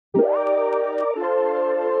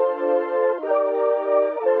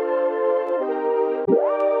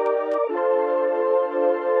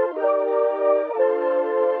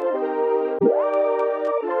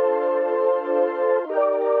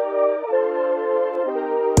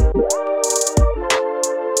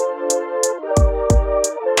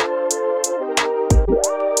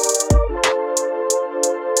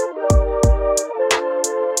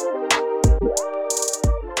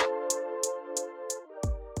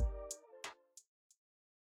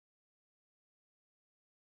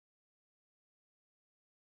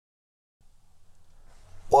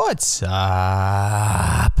What's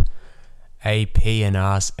up? AP and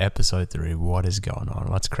Us episode 3. What is going on?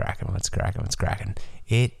 What's cracking?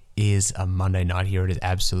 It is a Monday night here. It is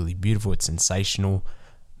absolutely beautiful. It's sensational.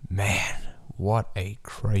 Man, what a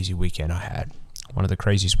crazy weekend I had. One of the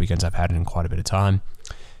craziest weekends I've had in quite a bit of time.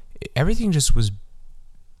 Everything just was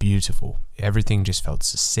beautiful. Everything just felt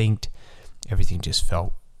succinct. Everything just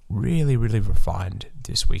felt really, really refined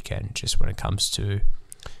this weekend, just when it comes to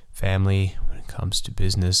family, when it comes to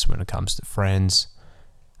business, when it comes to friends,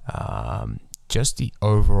 just the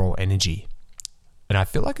overall energy. And I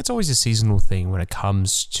feel like it's always a seasonal thing when it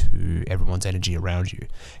comes to everyone's energy around you.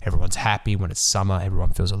 Everyone's happy when it's summer.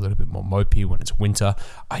 Everyone feels a little bit more mopey when it's winter.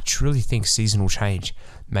 I truly think seasonal change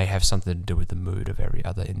may have something to do with the mood of every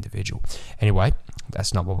other individual. Anyway,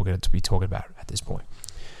 that's not what we're going to be talking about at this point.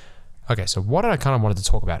 Okay, so what I kind of wanted to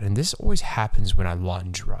talk about, and this always happens when I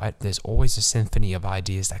lunge, right? There's always a symphony of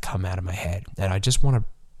ideas that come out of my head, and I just want to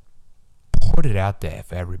put it out there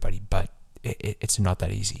for everybody, but it's not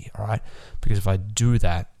that easy, all right? Because if I do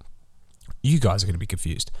that, you guys are going to be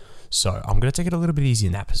confused. So I'm going to take it a little bit easy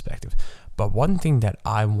in that perspective. But one thing that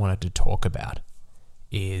I wanted to talk about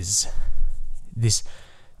is this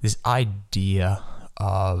idea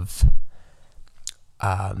of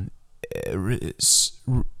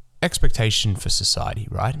expectation for society,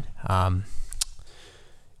 right?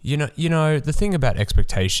 You know, the thing about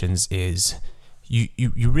expectations is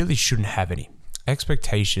you really shouldn't have any.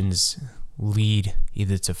 Expectations lead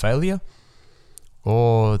either to failure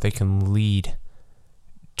or they can lead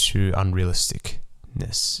to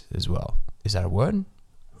unrealisticness as well. Is that a word?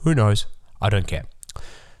 Who knows? I don't care.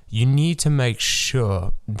 You need to make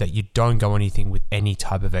sure that you don't go anything with any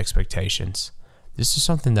type of expectations. This is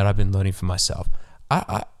something that I've been learning for myself.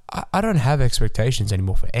 I don't have expectations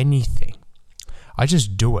anymore for anything. I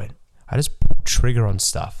just do it. I just pull trigger on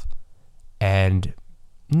stuff. And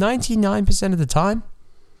 99% of the time,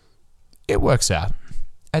 it works out.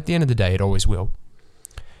 At the end of the day, it always will.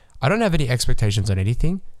 I don't have any expectations on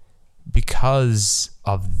anything because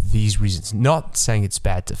of these reasons. Not saying it's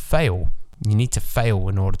bad to fail. You need to fail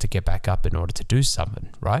in order to get back up, in order to do something,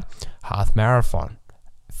 right? Half marathon.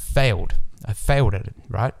 Failed. I failed at it,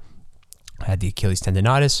 right? I had the Achilles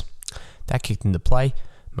tendonitis. That kicked into play.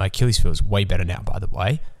 My Achilles feels way better now, by the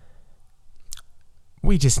way.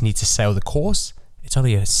 We just need to sail the course. It's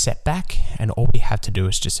only a setback, and all we have to do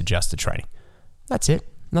is just adjust the training. That's it.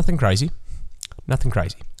 Nothing crazy.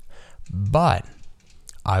 But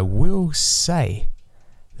I will say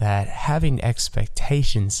that having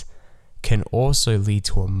expectations can also lead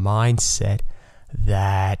to a mindset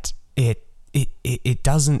that it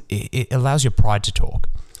allows your pride to talk.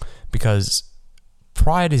 Because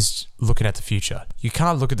pride is looking at the future. You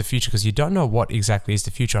can't look at the future because you don't know what exactly is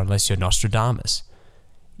the future unless you're Nostradamus.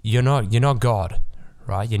 You're not God,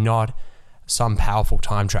 right? You're not some powerful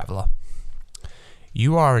time traveler.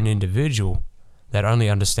 You are an individual that only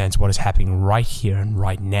understands what is happening right here and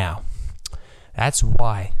right now. That's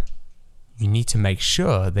why you need to make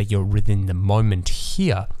sure that you're within the moment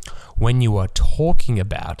here when you are talking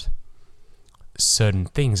about certain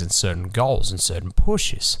things and certain goals and certain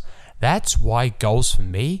pushes. That's why goals for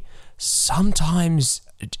me, sometimes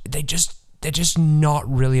they're just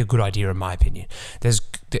not really a good idea in my opinion.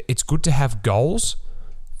 It's good to have goals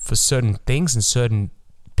for certain things and certain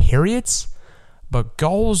periods, but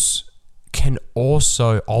goals can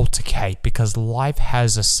also altercate because life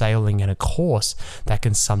has a sailing and a course that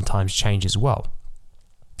can sometimes change as well.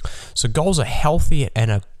 So goals are healthy and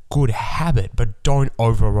a good habit, but don't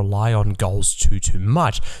over rely on goals too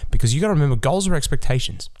much, because you got to remember, goals are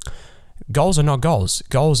expectations. Goals are not goals.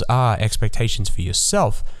 Goals are expectations for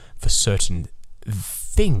yourself for certain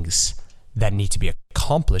things that need to be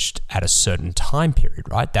accomplished at a certain time period,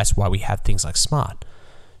 right? That's why we have things like SMART.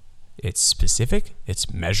 It's specific,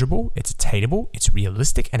 it's measurable, it's attainable, it's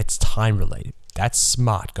realistic, and it's time related. That's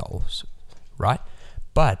SMART goals, right?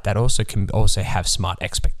 But that also can also have SMART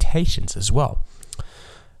expectations as well.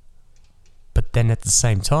 But then at the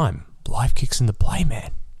same time, life kicks into play,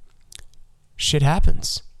 man. Shit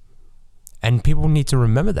happens. And people need to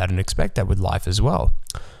remember that and expect that with life as well.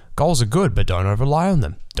 Goals are good, but don't over rely on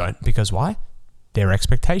them. Because why? They're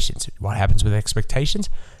expectations. What happens with expectations?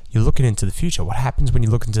 You're looking into the future. What happens when you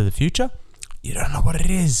look into the future? You don't know what it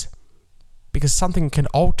is. Because something can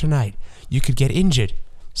alternate. You could get injured.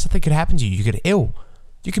 Something could happen to you. You get ill.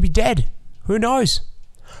 You could be dead. Who knows?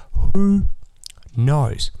 Who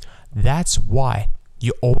knows? That's why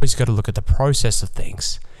you always got to look at the process of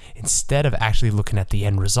things instead of actually looking at the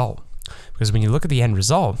end result. Because when you look at the end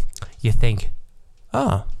result, you think,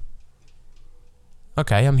 oh,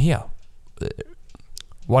 okay, I'm here.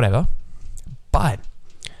 Whatever. But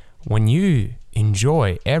when you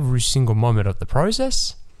enjoy every single moment of the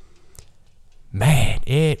process, man,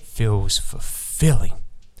 it feels fulfilling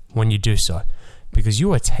when you do so, because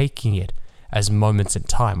you are taking it as moments in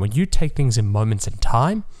time. When you take things in moments in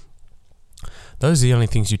time, those are the only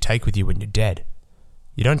things you take with you when you're dead.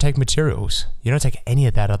 You don't take materials. You don't take any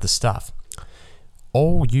of that other stuff.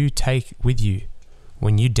 All you take with you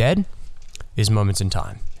when you're dead is moments in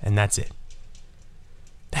time, and that's it.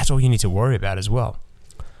 That's all you need to worry about as well.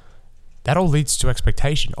 That all leads to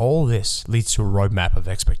expectation. All this leads to a roadmap of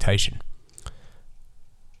expectation.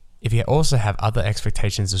 If you also have other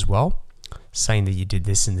expectations as well, saying that you did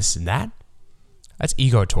this and this and that, that's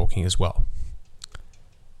ego talking as well.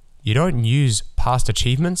 You don't use past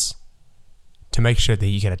achievements to make sure that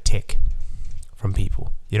you get a tick from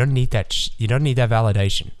people. You don't need that. You don't need that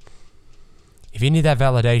validation. If you need that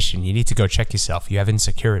validation, you need to go check yourself. You have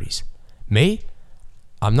insecurities. Me,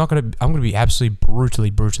 I'm going to be absolutely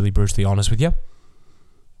brutally honest with you.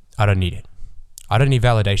 I don't need it. I don't need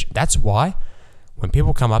validation. That's why when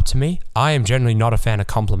people come up to me, I am generally not a fan of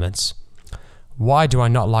compliments. Why do I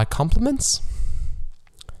not like compliments?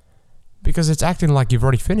 Because it's acting like you've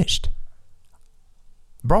already finished.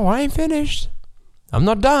 Bro, I ain't finished. I'm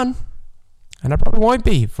not done. And I probably won't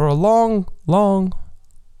be for a long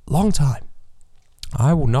time.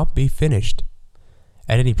 I will not be finished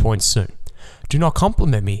at any point soon. Do not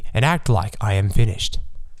compliment me and act like I am finished.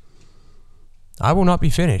 I will not be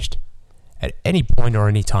finished at any point or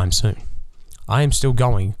any time soon. I am still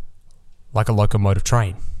going like a locomotive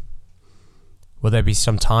train. Will there be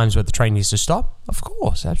some times where the train needs to stop? Of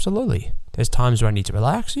course, absolutely. There's times where I need to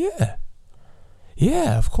relax? Yeah.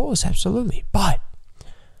 Yeah, of course, absolutely. But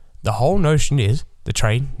the whole notion is the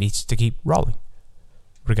train needs to keep rolling,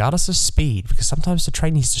 regardless of speed, because sometimes the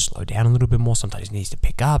train needs to slow down a little bit more, sometimes it needs to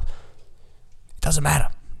pick up. It doesn't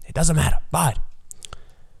matter. But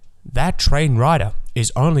that train rider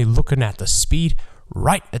is only looking at the speed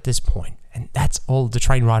right at this point, and that's all the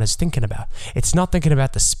train rider's thinking about. It's not thinking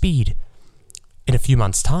about the speed in a few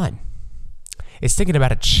months' time. It's thinking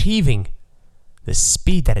about achieving the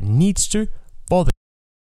speed that it needs to for the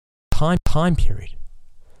time period,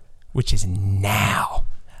 which is now.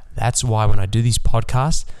 That's why when I do these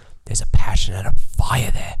podcasts, there's a passion and a fire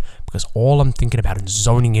there, because all I'm thinking about and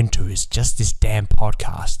zoning into is just this damn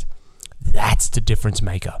podcast. That's the difference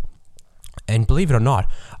maker. And believe it or not,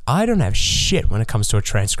 I don't have shit when it comes to a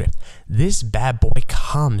transcript. This bad boy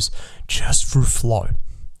comes just through flow.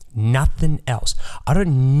 Nothing else. I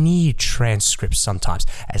don't need transcripts sometimes.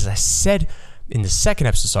 As I said in the second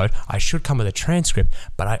episode, I should come with a transcript,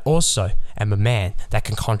 but I also am a man that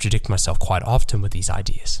can contradict myself quite often with these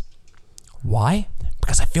ideas. Why?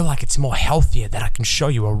 Because I feel like it's more healthier that I can show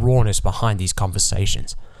you a rawness behind these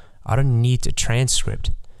conversations. I don't need to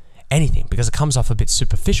transcript anything because it comes off a bit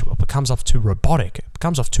superficial. It comes off too robotic. It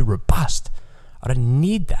comes off too robust. I don't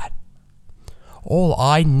need that. All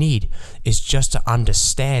I need is just to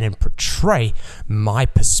understand and portray my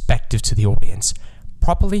perspective to the audience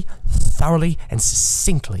properly, thoroughly, and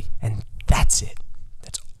succinctly. And that's it.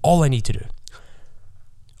 That's all I need to do.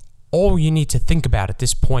 All you need to think about at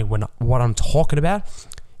this point when what I'm talking about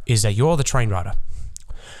is that you're the train rider.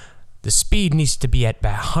 The speed needs to be at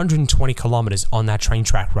about 120 kilometers on that train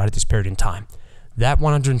track right at this period in time. That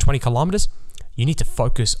 120 kilometers, you need to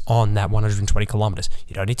focus on that 120 kilometers.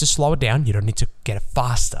 You don't need to slow it down. You don't need to get it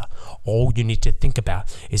faster. All you need to think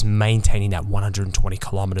about is maintaining that 120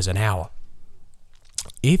 kilometers an hour.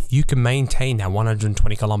 If you can maintain that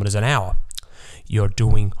 120 kilometers an hour, you're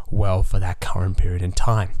doing well for that current period in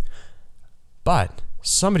time. But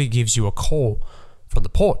somebody gives you a call from the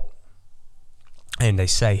port and they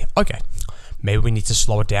say, okay, maybe we need to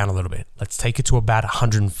slow it down a little bit. Let's take it to about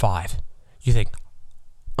 105. You think,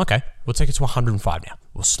 okay, we'll take it to 105 now.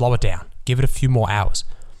 We'll slow it down. Give it a few more hours.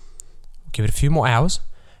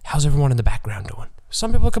 How's everyone in the background doing?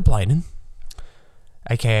 Some people are complaining,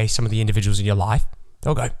 aka some of the individuals in your life.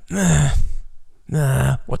 They'll go,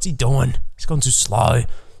 nah, what's he doing? He's going too slow.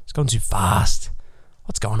 He's going too fast.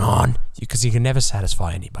 What's going on? Because you can never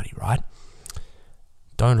satisfy anybody, right?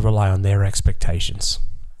 Don't rely on their expectations.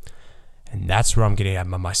 And that's where I'm getting at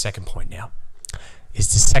my second point now.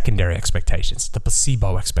 Is the secondary expectations, the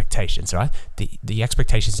placebo expectations, right? The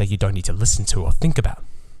expectations that you don't need to listen to or think about.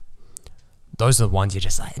 Those are the ones you're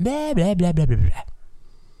just like, blah, blah, blah, blah, blah, blah.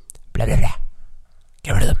 Blah, blah, blah.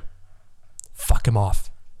 Get rid of them. Fuck them off.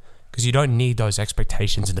 Because you don't need those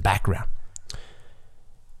expectations in the background.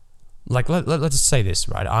 Like, let's just say this,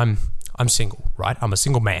 right? I'm single, right? I'm a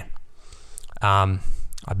single man.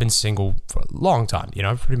 I've been single for a long time,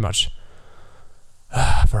 pretty much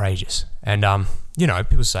for ages. And,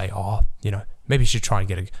 people say, maybe you should try and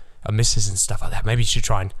get a missus and stuff like that. Maybe you should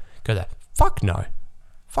try and go there. Fuck no.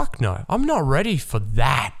 I'm not ready for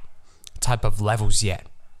that type of levels yet.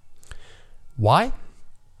 Why?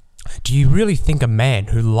 Do you really think a man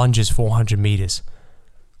who lunges 400 meters,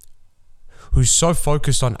 who's so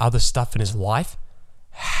focused on other stuff in his life,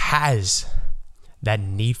 has that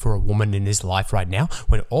need for a woman in his life right now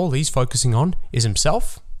when all he's focusing on is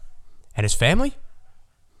himself and his family?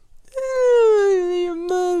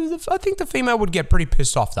 I think the female would get pretty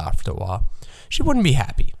pissed off after a while. She wouldn't be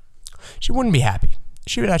happy. She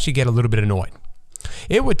would actually get a little bit annoyed.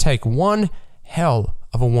 It would take one hell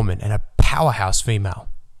of a woman and a powerhouse female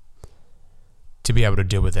to be able to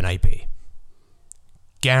deal with an AP.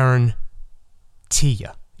 Guarantee you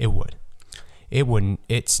it would. It wouldn't.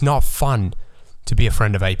 It's not fun to be a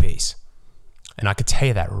friend of APs. And I could tell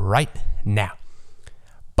you that right now.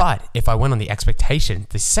 But if I went on the expectation,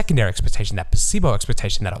 the secondary expectation, that placebo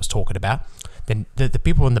expectation that I was talking about, then the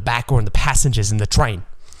people in the back or in the passengers in the train,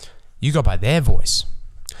 you go by their voice.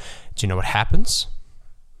 Do you know what happens?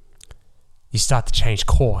 You start to change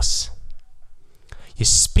course. Your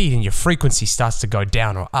speed and your frequency starts to go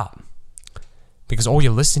down or up. Because all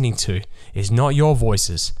you're listening to is not your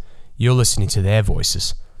voices. You're listening to their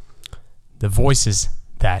voices. The voices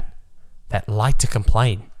that like to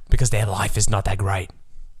complain because their life is not that great.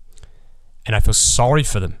 And I feel sorry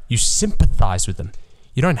for them. You sympathize with them.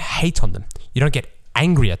 You don't hate on them. You don't get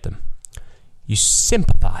angry at them. You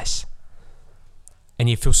sympathize. And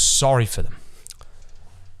you feel sorry for them.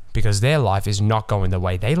 Because their life is not going the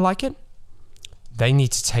way they like it. They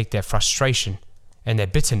need to take their frustration and their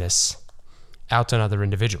bitterness out on other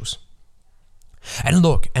individuals. And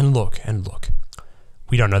look.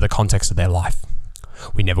 We don't know the context of their life.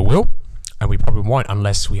 We never will, and we probably won't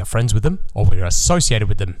unless we are friends with them or we are associated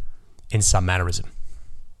with them in some mannerism.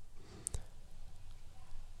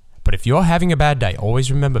 But if you're having a bad day,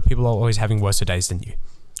 always remember people are always having worse days than you.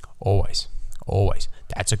 Always.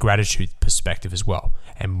 That's a gratitude perspective as well.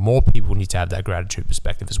 And more people need to have that gratitude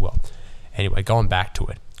perspective as well. Anyway, going back to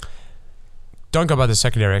it. Don't go by the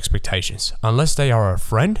secondary expectations. Unless they are a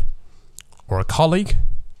friend or a colleague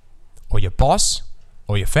or your boss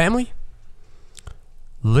or your family,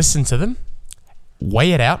 listen to them,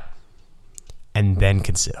 weigh it out, and then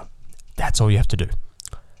consider. That's all you have to do.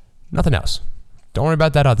 Nothing else. Don't worry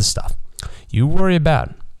about that other stuff. You worry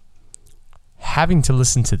about having to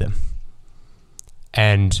listen to them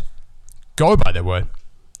and go by their word.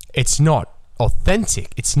 It's not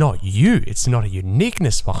authentic. It's not you. It's not a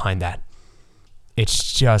uniqueness behind that.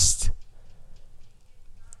 It's just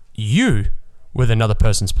you with another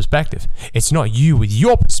person's perspective. It's not you with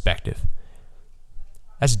your perspective.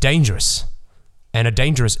 That's dangerous. And a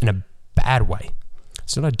dangerous in a bad way.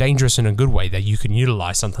 It's not a dangerous in a good way that you can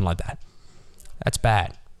utilize something like that. That's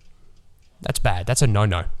bad. That's a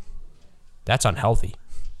no-no. That's unhealthy.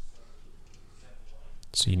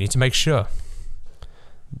 So you need to make sure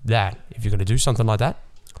that if you're going to do something like that,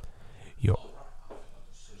 you're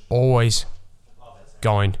always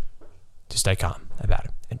going to stay calm about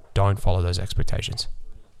it and don't follow those expectations.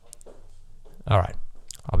 All right.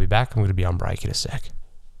 I'll be back. I'm going to be on break in a sec.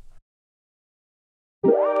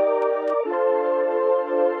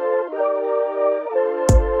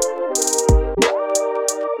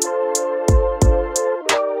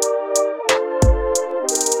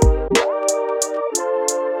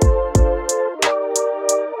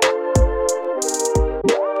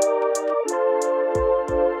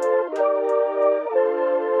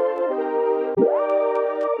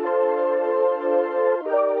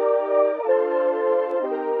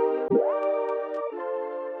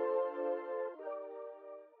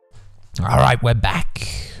 All right, we're back.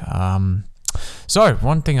 So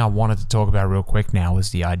one thing I wanted to talk about real quick now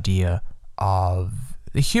is the idea of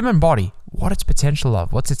the human body, what its potential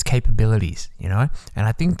of, what's its capabilities, you know? And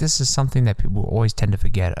I think this is something that people always tend to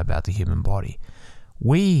forget about the human body.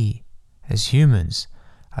 We, as humans,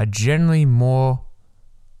 are generally more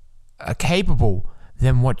capable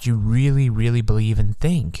than what you really, really believe and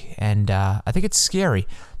think. And I think it's scary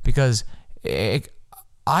because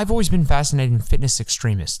I've always been fascinated in fitness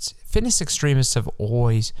extremists. Fitness extremists have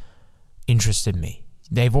always interested me.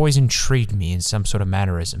 They've always intrigued me in some sort of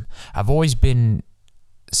mannerism. I've always been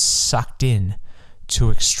sucked in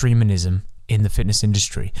to extremism in the fitness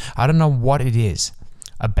industry. I don't know what it is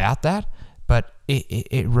about that, but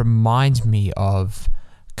it reminds me of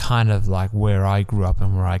kind of like where I grew up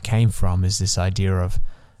and where I came from, is this idea of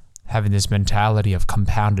having this mentality of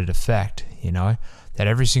compounded effect, you know, that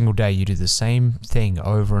every single day you do the same thing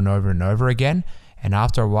over and over and over again, and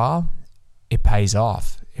after a while, it pays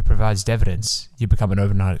off. It provides dividends. You become an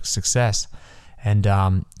overnight success. And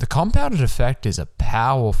the compounded effect is a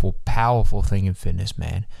powerful, powerful thing in fitness,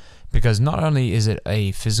 man. Because not only is it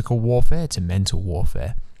a physical warfare, it's a mental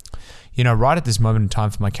warfare. You know, right at this moment in time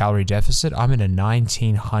for my calorie deficit, I'm in a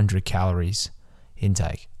 1900 calories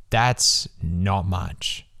intake. That's not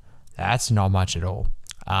much. That's not much at all.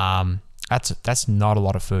 That's not a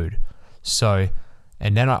lot of food. So,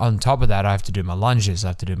 and then on top of that, I have to do my lunges, I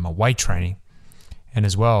have to do my weight training, and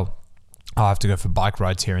as well, I have to go for bike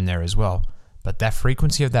rides here and there as well. But that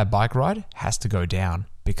frequency of that bike ride has to go down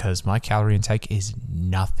because my calorie intake is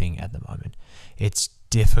nothing at the moment. It's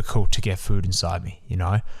difficult to get food inside me, you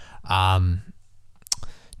know. Not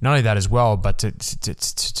only that as well, but to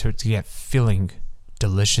get filling,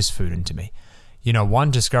 delicious food into me. You know,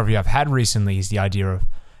 one discovery I've had recently is the idea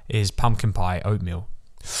is pumpkin pie oatmeal.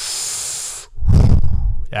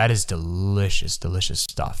 That is delicious, delicious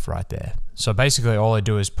stuff right there. So basically all I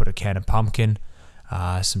do is put a can of pumpkin,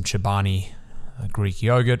 some Chobani Greek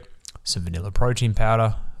yogurt, some vanilla protein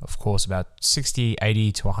powder, of course about 60,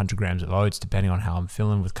 80 to 100 grams of oats, depending on how I'm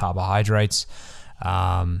feeling with carbohydrates.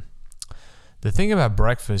 The thing about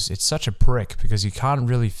breakfast, it's such a prick because you can't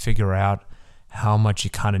really figure out how much you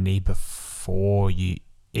kind of need before you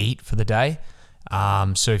eat for the day.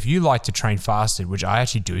 So if you like to train fasted, which I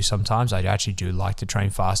actually do sometimes, I actually do like to train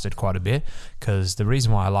fasted quite a bit, because the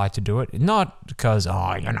reason why I like to do it, not because,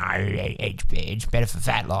 it's better for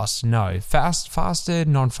fat loss. No, fasted,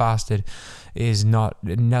 non-fasted is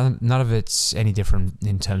none of it's any different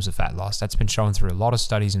in terms of fat loss. That's been shown through a lot of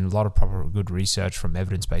studies and a lot of proper good research from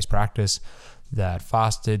evidence-based practice that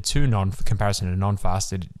fasted to comparison to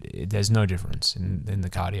non-fasted, there's no difference in the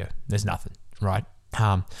cardio. There's nothing, right?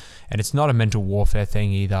 And it's not a mental warfare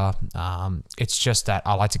thing either. It's just that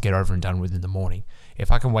I like to get over and done with in the morning.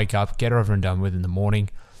 If I can wake up, get over and done with in the morning,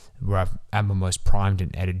 where I'm the most primed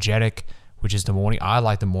and energetic, which is the morning. I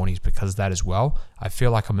like the mornings because of that as well. I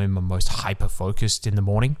feel like I'm in my most hyper-focused in the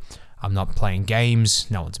morning. I'm not playing games.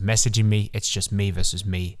 No one's messaging me. It's just me versus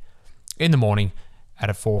me in the morning at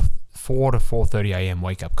a 4 to 4:30 a.m.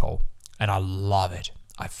 wake-up call. And I love it.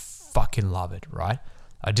 I fucking love it, right?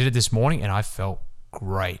 I did it this morning and I felt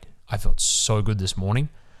great. I felt so good this morning.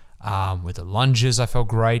 With the lunges, I felt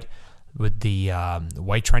great. With the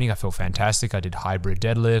weight training, I felt fantastic. I did hybrid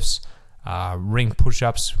deadlifts, ring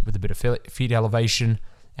push-ups with a bit of feet elevation,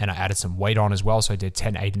 and I added some weight on as well. So I did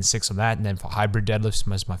 10, 8, and 6 on that. And then for hybrid deadlifts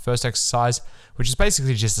was my first exercise, which is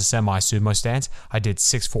basically just a semi-sumo stance. I did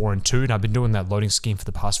 6, 4, and 2, and I've been doing that loading scheme for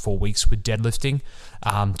the past 4 weeks with deadlifting,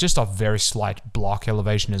 just off very slight block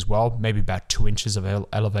elevation as well, maybe about 2 inches of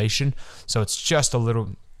elevation. So it's just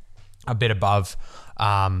a bit above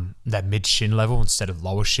that mid shin level instead of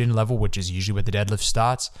lower shin level, which is usually where the deadlift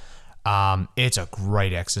starts. It's a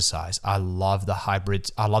great exercise. I love the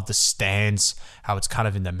hybrids. I love the stance, how it's kind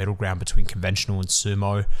of in the middle ground between conventional and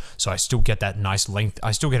sumo. So I still get that nice length.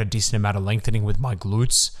 I still get a decent amount of lengthening with my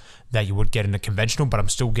glutes that you would get in a conventional, but I'm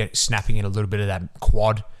still snapping in a little bit of that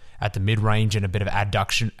quad at the mid-range and a bit of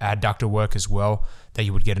adductor work as well that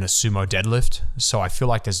you would get in a sumo deadlift. So I feel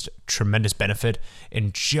like there's tremendous benefit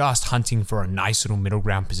in just hunting for a nice little middle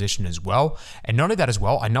ground position as well. And not only that as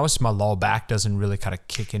well, I noticed my lower back doesn't really kind of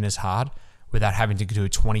kick in as hard without having to do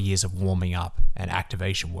 20 years of warming up and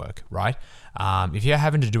activation work, right? If you're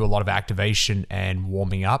having to do a lot of activation and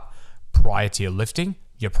warming up prior to your lifting,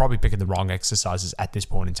 you're probably picking the wrong exercises at this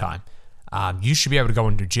point in time. You should be able to go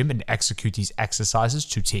into the gym and execute these exercises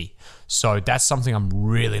to T. So that's something I'm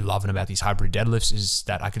really loving about these hybrid deadlifts, is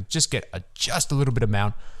that I could just get just a little bit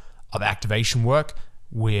amount of activation work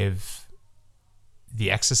with the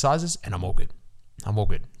exercises, and I'm all good. I'm all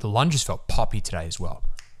good. The lunges felt poppy today as well.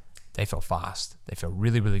 They felt fast. They felt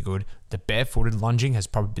really, really good. The barefooted lunging has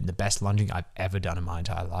probably been the best lunging I've ever done in my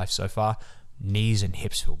entire life so far. Knees and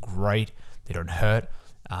hips feel great. They don't hurt.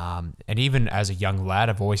 And even as a young lad,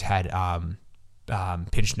 I've always had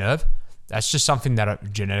pinched nerve. That's just something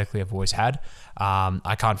that genetically I've always had.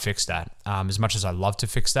 I can't fix that. As much as I love to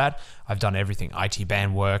fix that, I've done everything. IT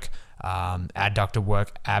band work, adductor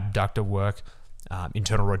work, abductor work,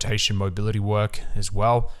 internal rotation mobility work as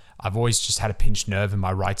well. I've always just had a pinched nerve in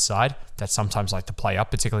my right side that sometimes like to play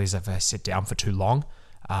up, particularly if I sit down for too long.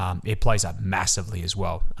 It plays up massively as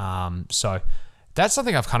well. So that's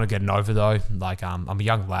something I've kind of gotten over though. Like, I'm a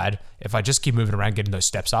young lad. If I just keep moving around, getting those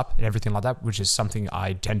steps up and everything like that, which is something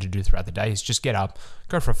I tend to do throughout the day, is just get up,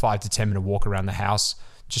 go for a 5 to 10 minute walk around the house,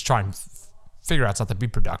 just try and figure out something, be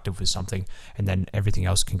productive with something, and then everything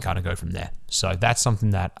else can kind of go from there. So that's something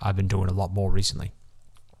that I've been doing a lot more recently.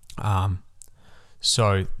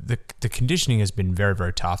 So the conditioning has been very,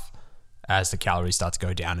 very tough as the calories start to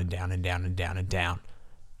go down and down and down and down and down.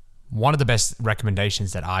 one of the best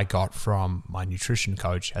recommendations that I got from my nutrition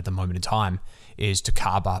coach at the moment in time is to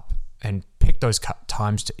carb up and pick those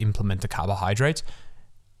times to implement the carbohydrates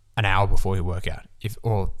an hour before you work out,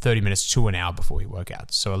 or 30 minutes to an hour before you work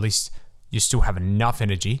out. So at least you still have enough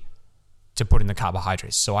energy to put in the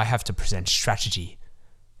carbohydrates. So I have to present strategy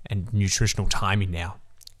and nutritional timing now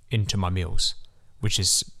into my meals, which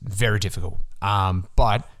is very difficult.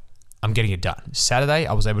 But I'm getting it done. Saturday,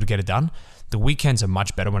 I was able to get it done. The weekends are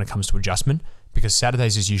much better when it comes to adjustment, because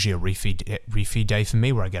Saturdays is usually a refeed day for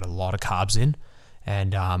me, where I get a lot of carbs in,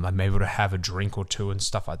 and I'm able to have a drink or two and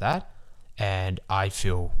stuff like that. And I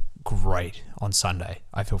feel great on Sunday.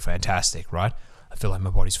 I feel fantastic, right? I feel like my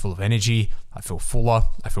body's full of energy. I feel fuller.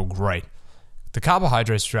 I feel great. The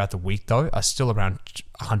carbohydrates throughout the week, though, are still around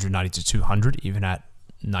 190 to 200, even at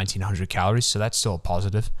 1900 calories. So that's still a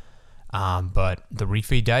positive. But the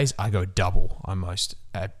refeed days, I go double almost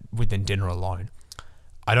within dinner alone.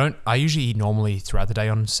 I usually eat normally throughout the day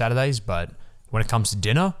on Saturdays, but when it comes to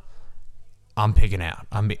dinner, I'm picking out.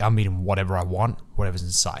 I'm eating whatever I want, whatever's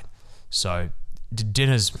in sight. So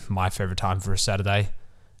dinner's my favorite time for a Saturday,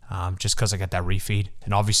 just because I get that refeed.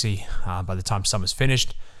 And obviously, by the time summer's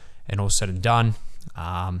finished and all said and done,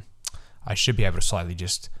 I should be able to slightly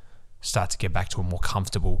just start to get back to a more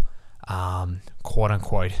comfortable, quote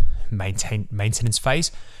unquote, maintenance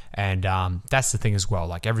phase. And that's the thing as well.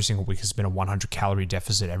 Like, every single week has been a 100 calorie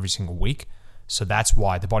deficit every single week. So that's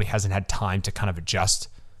why the body hasn't had time to kind of adjust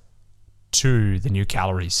to the new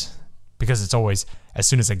calories, because it's always, as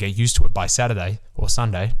soon as I get used to it by Saturday or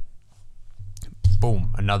Sunday,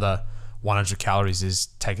 boom, another 100 calories is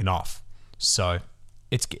taken off. So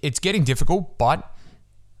it's getting difficult, but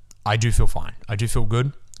I do feel fine. I do feel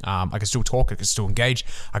good. I can still talk. I can still engage.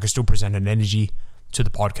 I can still present an energy to the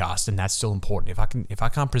podcast, and that's still important. If I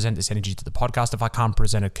can't present this energy to the podcast, if I can't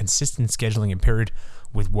present a consistent scheduling and period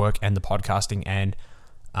with work and the podcasting and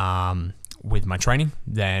with my training,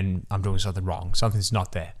 then I'm doing something wrong. Something's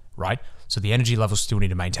not there, right? So the energy levels still need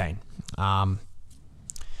to maintain.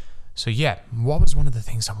 So yeah, what was one of the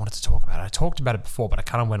things I wanted to talk about? I talked about it before, but I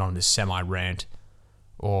kind of went on this semi-rant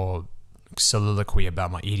or soliloquy about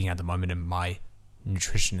my eating at the moment and my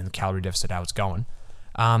nutrition and the calorie deficit, how it's going.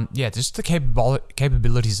 Just the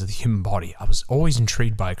capabilities of the human body. I was always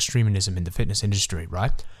intrigued by extremism in the fitness industry,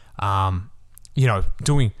 right?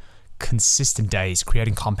 Doing consistent days,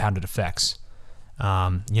 creating compounded effects.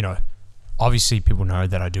 Obviously people know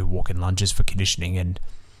that I do walk-in lunges for conditioning, and,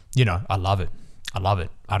 I love it.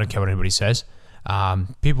 I don't care what anybody says.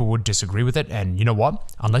 People would disagree with it, and you know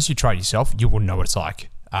what? Unless you try it yourself, you wouldn't know what it's like.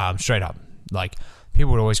 Straight up. Like,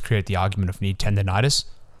 people would always create the argument of knee tendonitis.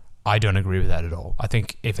 I don't agree with that at all. I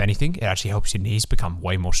think, if anything, it actually helps your knees become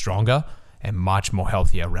way more stronger and much more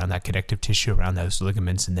healthier around that connective tissue, around those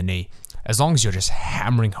ligaments in the knee. As long as you're just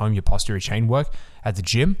hammering home your posterior chain work at the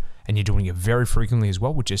gym, and you're doing it very frequently as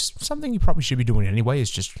well, which is something you probably should be doing anyway,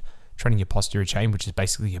 is just training your posterior chain, which is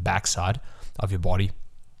basically your backside of your body,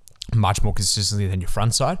 much more consistently than your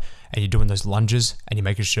front side, and you're doing those lunges and you're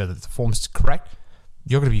making sure that the form is correct,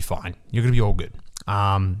 you're going to be fine. You're going to be all good.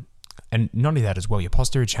 And not only that as well, your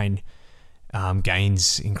posterior chain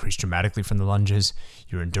gains increase dramatically from the lunges.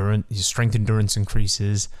 Your strength endurance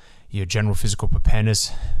increases. Your general physical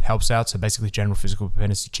preparedness helps out. So basically, general physical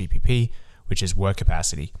preparedness is GPP, which is work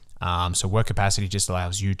capacity. So work capacity just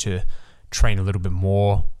allows you to train a little bit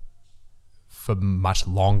more for much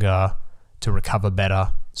longer, to recover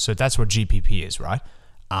better. So that's what GPP is, right?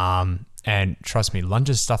 And trust me,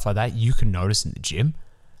 lunges, stuff like that, you can notice in the gym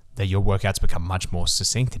that your workouts become much more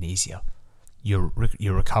succinct and easier. You're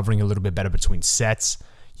recovering a little bit better between sets.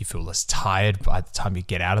 You feel less tired by the time you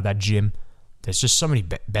get out of that gym. There's just so many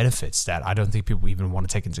benefits that I don't think people even want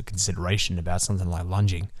to take into consideration about something like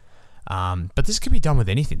lunging. But this could be done with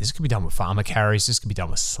anything. This could be done with farmer carries. This could be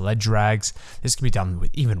done with sled drags. This could be done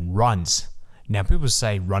with even runs. Now, people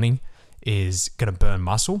say running is going to burn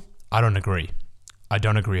muscle. I don't agree. I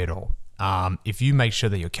don't agree at all. If you make sure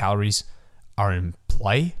that your calories are in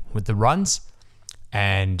play with the runs,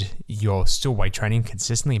 and you're still weight training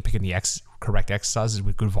consistently and picking the correct exercises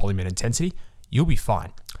with good volume and intensity, you'll be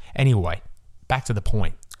fine. Anyway, back to the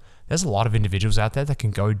point. There's a lot of individuals out there that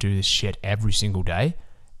can go do this shit every single day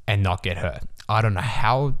and not get hurt. I don't know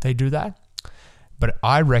how they do that, but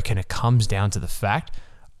I reckon it comes down to the fact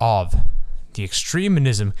of the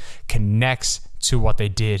extremism connects to what they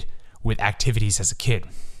did with activities as a kid.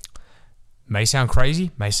 May sound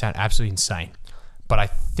crazy, may sound absolutely insane, but I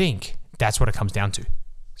think that's what it comes down to.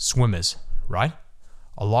 Swimmers, right?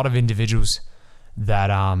 A lot of individuals that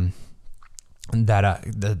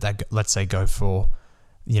let's say go for,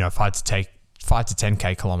 if I had to take 5 to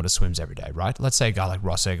 10K kilometer swims every day, right? Let's say a guy like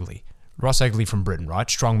Ross Egley from Britain, right?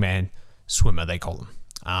 Strongman swimmer, they call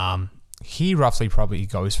him. He roughly probably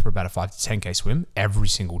goes for about a 5 to 10K swim every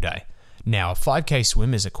single day. Now, a 5K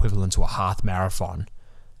swim is equivalent to a half marathon.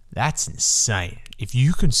 That's insane. If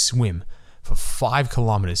you can swim for 5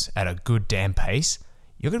 kilometers at a good damn pace,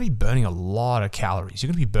 you're going to be burning a lot of calories. You're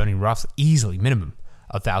going to be burning roughly, easily, minimum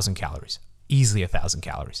 1,000 calories. Easily 1,000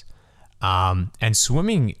 calories. And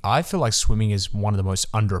swimming, I feel like swimming is one of the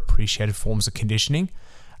most underappreciated forms of conditioning,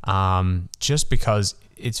 just because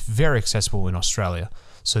it's very accessible in Australia.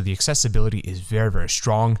 So the accessibility is very, very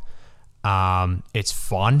strong. It's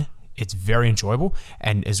fun. It's very enjoyable.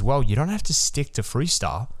 And as well, you don't have to stick to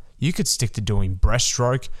freestyle. You could stick to doing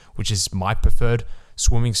breaststroke, which is my preferred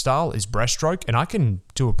swimming style, is breaststroke. And I can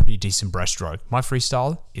do a pretty decent breaststroke. My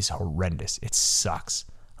freestyle is horrendous. It sucks.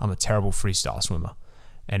 I'm a terrible freestyle swimmer.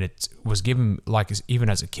 And it was given, like, even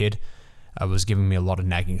as a kid, it was giving me a lot of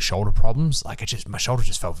nagging shoulder problems. Like, my shoulder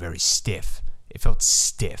just felt very stiff. It felt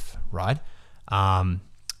stiff, right?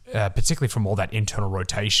 Particularly from all that internal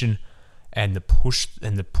rotation and the push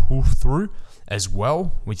and the pull through as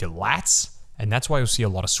well with your lats. And that's why you'll see a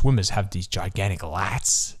lot of swimmers have these gigantic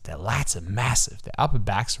lats. Their lats are massive. Their upper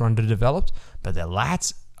backs are underdeveloped, but their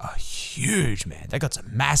lats are huge, man. They got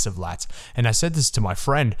some massive lats. And I said this to my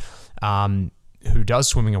friend who does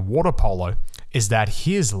swimming and water polo, is that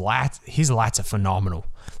his lats are phenomenal.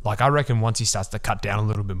 Like, I reckon once he starts to cut down a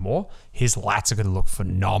little bit more, his lats are going to look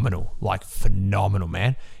phenomenal. Like, phenomenal,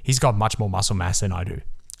 man. He's got much more muscle mass than I do.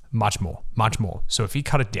 Much more. So if he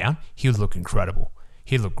cut it down, he would look incredible.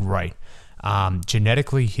 He'd look great.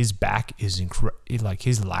 Genetically, his back is like,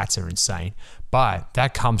 his lats are insane. But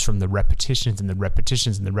that comes from the repetitions and the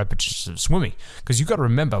repetitions and the repetitions of swimming. Because you got to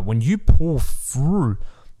remember, when you pull through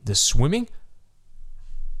the swimming,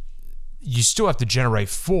 you still have to generate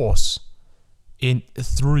force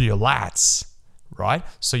through your lats, right?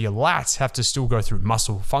 So your lats have to still go through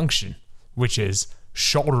muscle function, which is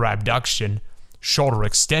shoulder abduction, shoulder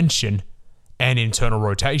extension, and internal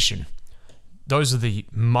rotation. Those are the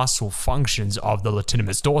muscle functions of the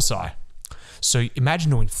latissimus dorsi. So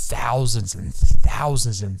imagine doing thousands and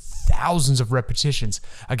thousands and thousands of repetitions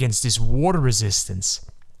against this water resistance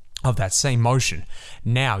of that same motion.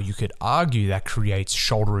 Now, you could argue that creates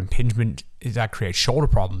shoulder impingement, that creates shoulder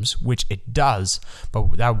problems, which it does,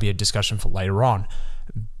 but that would be a discussion for later on.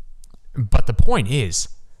 But the point is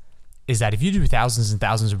that if you do thousands and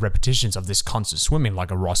thousands of repetitions of this constant swimming,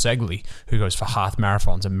 like a Ross Egley, who goes for half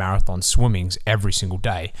marathons and marathon swimmings every single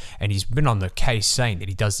day, and he's been on the case saying that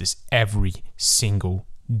he does this every single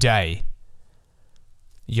day,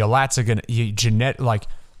 your lats are gonna,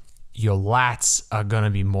 your lats are going to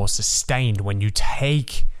be more sustained when you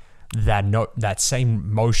take that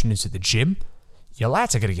same motion into the gym. Your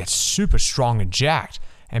lats are going to get super strong and jacked.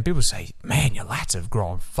 And people say, man, your lats have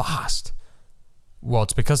grown fast. Well,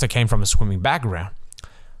 it's because they came from a swimming background.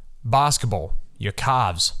 Basketball, your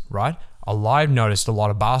calves, right? I've noticed a lot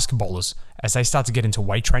of basketballers, as they start to get into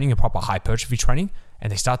weight training and proper hypertrophy training, and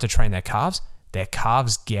they start to train their calves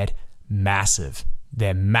get massive.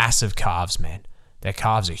 They're massive calves, man. Their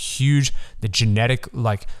calves are huge. The genetic,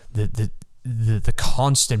 like the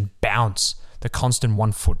constant bounce, the constant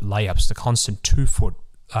 1 foot layups, the constant 2 foot,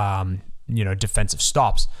 defensive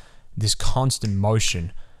stops, this constant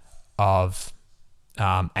motion of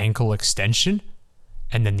ankle extension,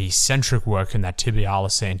 and then the eccentric work in that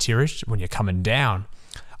tibialis anterior when you're coming down,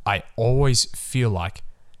 I always feel like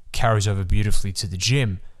carries over beautifully to the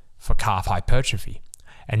gym for calf hypertrophy.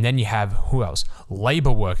 And then you have, who else?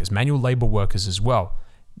 Labor workers, manual labor workers as well.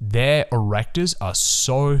 Their erectors are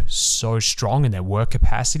so strong, and their work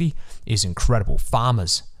capacity is incredible.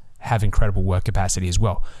 Farmers have incredible work capacity as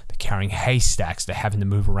well. They're carrying haystacks. They're having to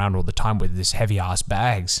move around all the time with this heavy-ass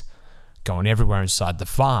bags going everywhere inside the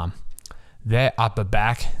farm. Their upper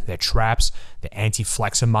back, their traps, their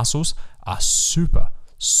anti-flexor muscles are super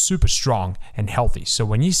strong and healthy. So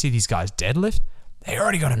when you see these guys deadlift, they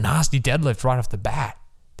already got a nasty deadlift right off the bat.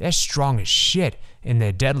 They're strong as shit in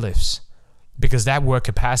their deadlifts because that work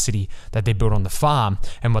capacity that they built on the farm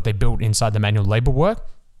and what they built inside the manual labor work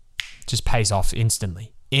just pays off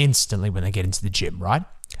instantly when they get into the gym, right?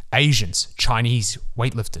 Asians, Chinese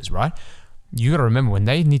weightlifters, right? You got to remember, when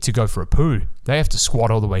they need to go for a poo, they have to squat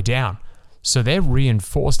all the way down. So they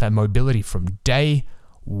reinforce that mobility from day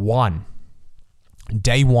one.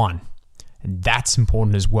 And that's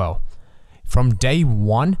important as well. From day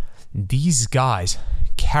one, these guys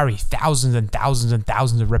carry thousands and thousands and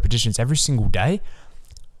thousands of repetitions every single day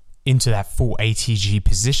into that full ATG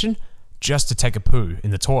position just to take a poo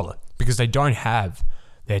in the toilet, because they don't have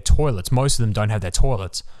their toilets. Most of them don't have their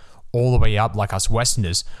toilets all the way up, like us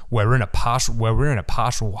Westerners, we're in a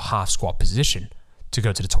partial half squat position to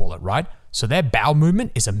go to the toilet, right? So their bowel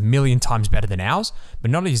movement is 1,000,000 times better than ours, but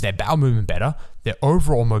not only is their bowel movement better, their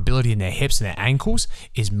overall mobility in their hips and their ankles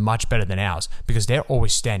is much better than ours because they're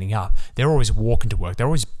always standing up. They're always walking to work. They're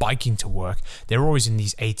always biking to work. They're always in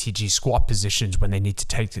these ATG squat positions when they need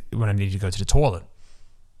to go to the toilet.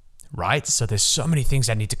 Right? So there's so many things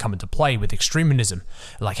that need to come into play with extremism.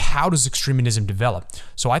 Like, how does extremism develop?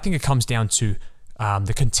 So I think it comes down to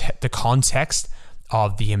the context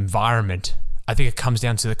of the environment. I think it comes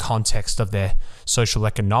down to the context of their social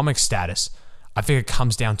economic status. I think it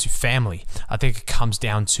comes down to family. I think it comes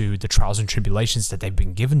down to the trials and tribulations that they've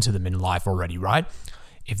been given to them in life already, right?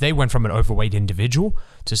 If they went from an overweight individual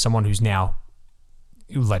to someone who's now,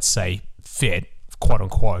 let's say, fit, quote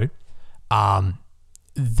unquote,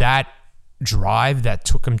 that drive that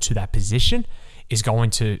took them to that position is going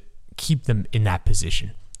to keep them in that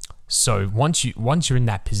position. So once you're in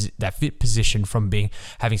that fit position from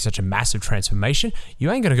having such a massive transformation, you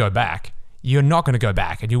ain't going to go back. You're not going to go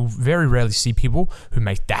back. And you'll very rarely see people who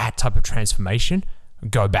make that type of transformation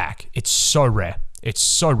go back. It's so rare. It's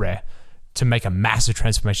so rare to make a massive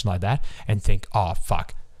transformation like that and think, oh,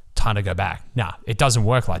 fuck, time to go back. Nah, it doesn't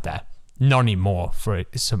work like that. Not anymore for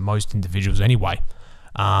most individuals anyway.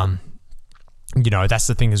 That's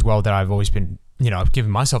the thing as well that I've always been, I've given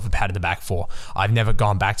myself a pat in the back for. I've never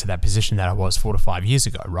gone back to that position that I was 4 to 5 years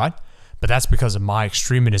ago, right? But that's because of my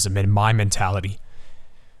extremism and my mentality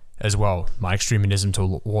as well. My extremism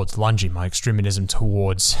towards lunging, my extremism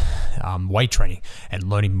towards weight training and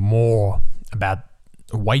learning more about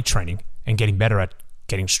weight training and getting better at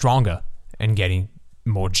getting stronger and getting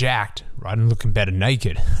more jacked, right? And looking better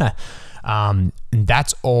naked. And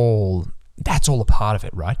that's all a part of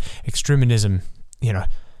it, right? Extremism,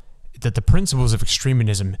 that the principles of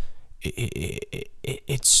extremism,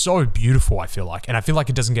 it's so beautiful, I feel like. And I feel like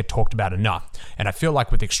it doesn't get talked about enough. And I feel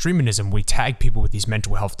like with extremism, we tag people with these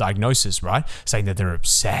mental health diagnoses, right? Saying that they're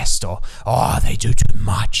obsessed or, they do too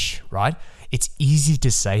much, right? It's easy to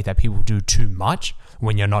say that people do too much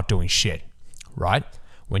when you're not doing shit, right?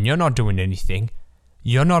 When you're not doing anything,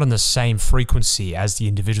 you're not on the same frequency as the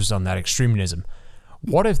individuals on that extremism.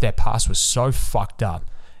 What if their past was so fucked up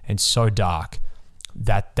and so dark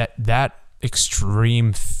that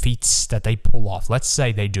extreme feats that they pull off, let's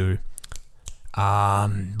say they do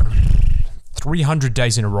 300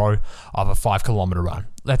 days in a row of a 5 kilometer run.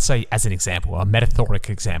 Let's say, as an example, a metaphoric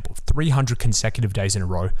example, 300 consecutive days in a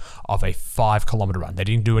row of a 5 kilometer run. They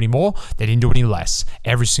didn't do any more. They didn't do any less.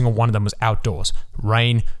 Every single one of them was outdoors.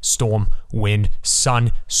 Rain, storm, wind,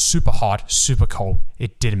 sun, super hot, super cold.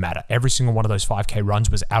 It didn't matter. Every single one of those 5K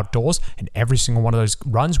runs was outdoors, and every single one of those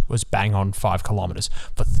runs was bang on 5 kilometers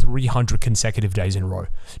for 300 consecutive days in a row.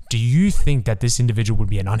 Do you think that this individual would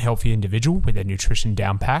be an unhealthy individual with their nutrition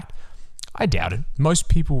down packed? I doubt it. Most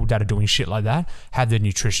people that are doing shit like that have their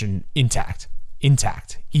nutrition intact,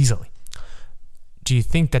 easily. Do you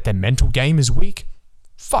think that their mental game is weak?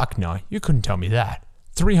 Fuck no, you couldn't tell me that.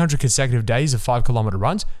 300 consecutive days of 5 kilometer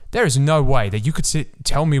runs, there is no way that you could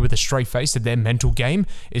tell me with a straight face that their mental game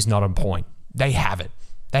is not on point. They have it.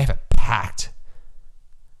 They have it packed,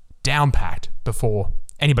 down packed before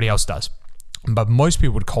anybody else does. But most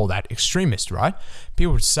people would call that extremist, right?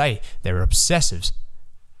 People would say they're obsessives,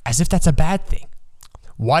 as if that's a bad thing.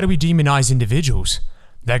 Why do we demonize individuals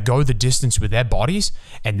that go the distance with their bodies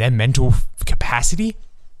and their mental capacity?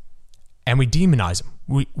 And we demonize them.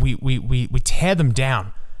 We tear them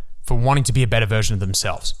down for wanting to be a better version of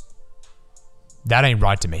themselves. That ain't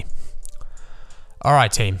right to me. All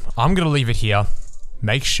right, team. I'm going to leave it here.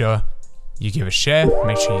 Make sure you give a share.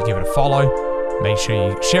 Make sure you give it a follow. Make sure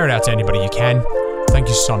you share it out to anybody you can. Thank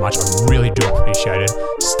you so much. I really do appreciate it.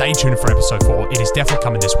 Stay tuned for episode 4. It is definitely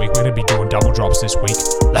coming this week. We're going to be doing double drops this week.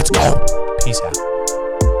 Let's go. Peace out.